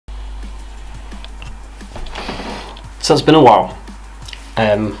So it's been a while.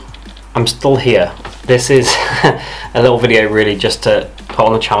 I'm still here. This is a little video really just to put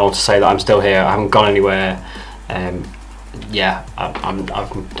on the channel to say that I'm still here. I haven't gone anywhere. Yeah, I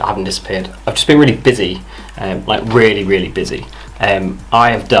haven't disappeared. I've just been really busy, like really busy.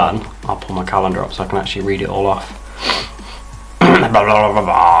 I have done, I'll pull my calendar up so I can actually read it all off.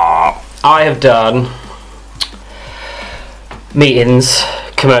 I have done meetings,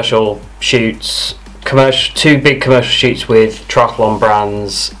 commercial shoots, two big commercial shoots with triathlon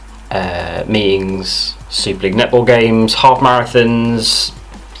brands, meetings, Super League netball games, half marathons,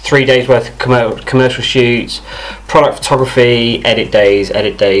 3 days worth of commercial shoots, product photography, edit days,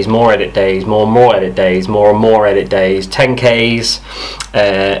 more edit days, more edit days, more edit days, 10Ks,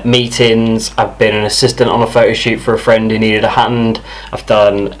 meetings. I've been an assistant on a photo shoot for a friend who needed a hand. I've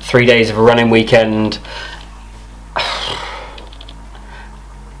done 3 days of a running weekend.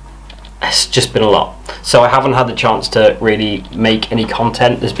 It's just been a lot. So I haven't had the chance to really make any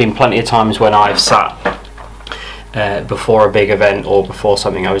content. There's been plenty of times when I've sat before a big event or before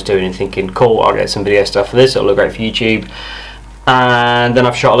something I was doing and thinking, cool, I'll get some video stuff for this, it'll look great for YouTube. And then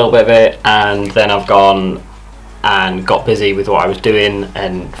I've shot a little bit of it, and then I've gone and got busy with what I was doing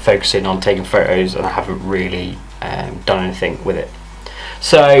and focusing on taking photos, and I haven't really done anything with it.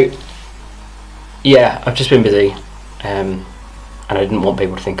 So yeah, I've just been busy, and I didn't want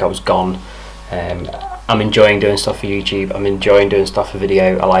people to think I was gone. I'm enjoying doing stuff for YouTube, I'm enjoying doing stuff for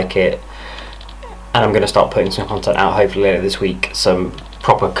video, I like it, and I'm going to start putting some content out hopefully later this week, some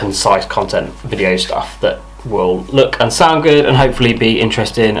proper concise content video stuff that will look and sound good and hopefully be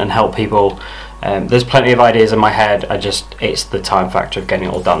interesting and help people. There's plenty of ideas in my head, it's the time factor of getting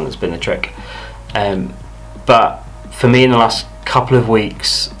it all done that's been the trick. But for me in the last couple of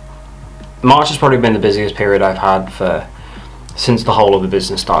weeks, March has probably been the busiest period I've had since the whole of the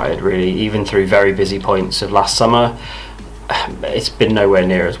business started, really. Even through very busy points of last summer, it's been nowhere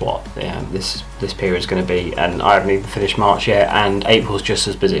near as what this period is going to be, and I haven't even finished March yet, and April's just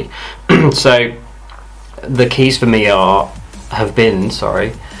as busy. So the keys for me have been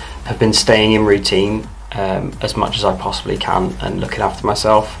staying in routine as much as I possibly can and looking after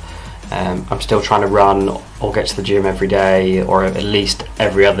myself. I'm still trying to run or get to the gym every day, or at least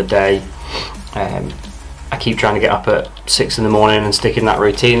every other day. I keep trying to get up at 6 in the morning and stick in that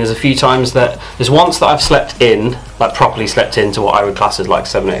routine. There's once that I've slept in, like properly slept into what I would class as like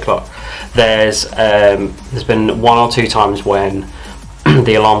 7, 8 o'clock. There's been 1 or 2 times when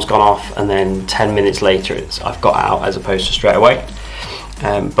the alarm's gone off and then 10 minutes later I've got out as opposed to straight away.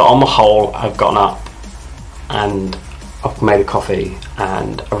 But on the whole, I've gotten up and I've made a coffee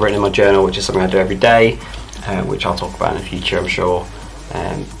and I've written in my journal, which is something I do every day, which I'll talk about in the future, I'm sure.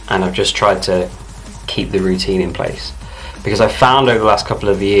 And I've just tried to keep the routine in place, because I found over the last couple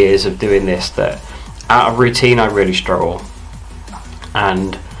of years of doing this that out of routine I really struggle,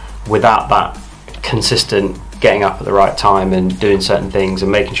 and without that consistent getting up at the right time and doing certain things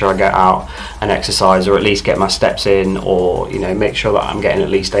and making sure I get out and exercise, or at least get my steps in, or make sure that I'm getting at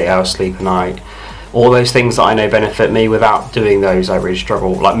least 8 hours sleep a night, all those things that I know benefit me, without doing those I really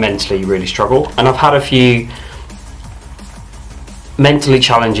struggle, like mentally really struggle. And I've had a few mentally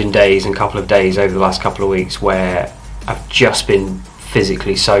challenging days and couple of days over the last couple of weeks where I've just been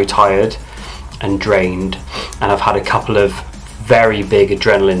physically so tired and drained, and I've had a couple of very big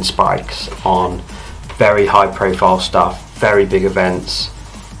adrenaline spikes on very high profile stuff, very big events,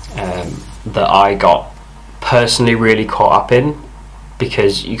 that I got personally really caught up in,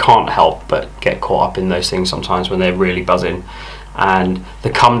 because you can't help but get caught up in those things sometimes when they're really buzzing. And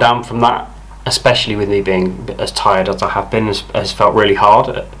the come down from that, especially with me being as tired as I have been, has felt really hard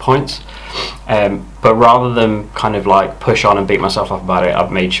at points. But rather than kind of like push on and beat myself up about it,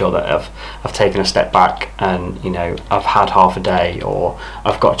 I've made sure that I've taken a step back, and I've had half a day, or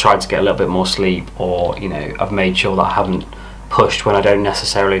I've tried to get a little bit more sleep, or I've made sure that I haven't pushed when I don't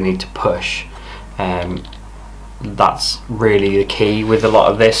necessarily need to push. That's really the key with a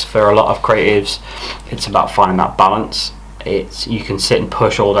lot of this. For a lot of creatives, it's about finding that balance. You can sit and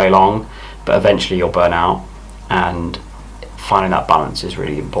push all day long, but eventually you'll burn out, and finding that balance is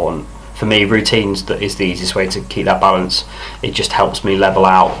really important. For me, routines is the easiest way to keep that balance. It just helps me level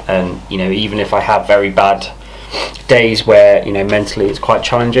out, and even if I have very bad days where mentally it's quite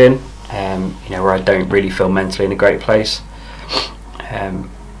challenging, where I don't really feel mentally in a great place,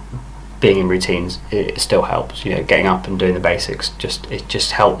 being in routines, it still helps. Getting up and doing the basics, it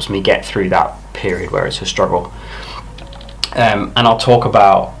just helps me get through that period where it's a struggle. And I'll talk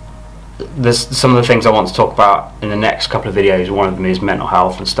about some of the things I want to talk about in the next couple of videos. One of them is mental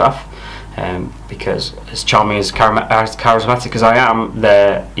health and stuff, because as charming as charismatic as I am,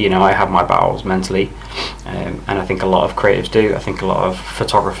 I have my battles mentally, and I think a lot of creatives do. I think a lot of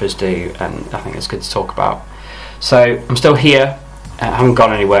photographers do, and I think it's good to talk about. So I'm still here. I haven't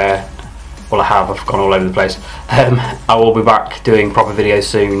gone anywhere. Well, I've gone all over the place. I will be back doing proper videos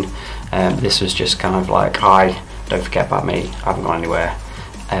soon. This was just kind of like, hi, don't forget about me. I haven't gone anywhere.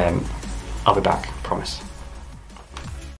 I'll be back, promise.